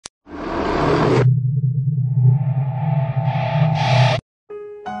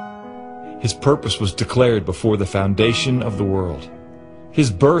His purpose was declared before the foundation of the world.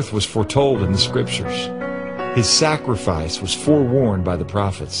 His birth was foretold in the Scriptures. His sacrifice was forewarned by the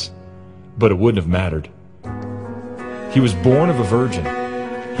prophets, but it wouldn't have mattered. He was born of a virgin.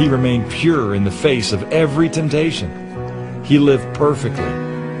 He remained pure in the face of every temptation. He lived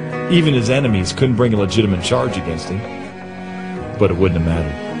perfectly. Even his enemies couldn't bring a legitimate charge against him, but it wouldn't have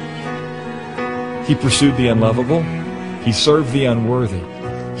mattered. He pursued the unlovable. He served the unworthy.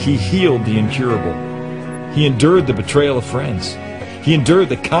 He healed the incurable. He endured the betrayal of friends. He endured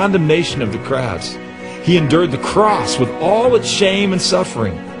the condemnation of the crowds. He endured the cross with all its shame and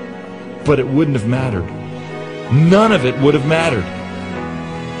suffering. But it wouldn't have mattered. None of it would have mattered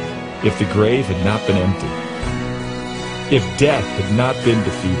if the grave had not been empty, if death had not been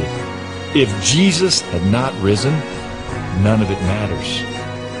defeated, if Jesus had not risen. None of it matters.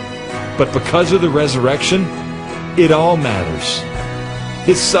 But because of the resurrection, it all matters.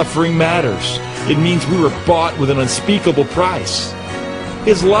 His suffering matters. It means we were bought with an unspeakable price.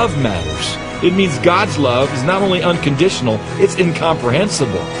 His love matters. It means God's love is not only unconditional, it's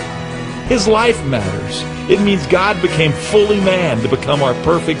incomprehensible. His life matters. It means God became fully man to become our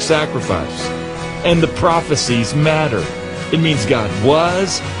perfect sacrifice. And the prophecies matter. It means God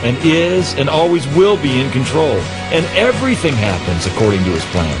was and is and always will be in control. And everything happens according to His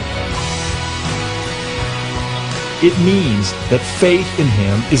plan. It means that faith in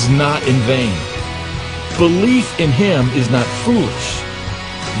Him is not in vain. Belief in Him is not foolish.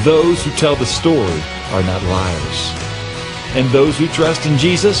 Those who tell the story are not liars. And those who trust in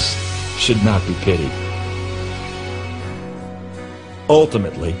Jesus should not be pitied.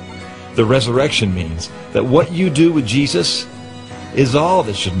 Ultimately, the resurrection means that what you do with Jesus is all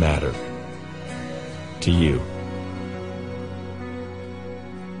that should matter to you.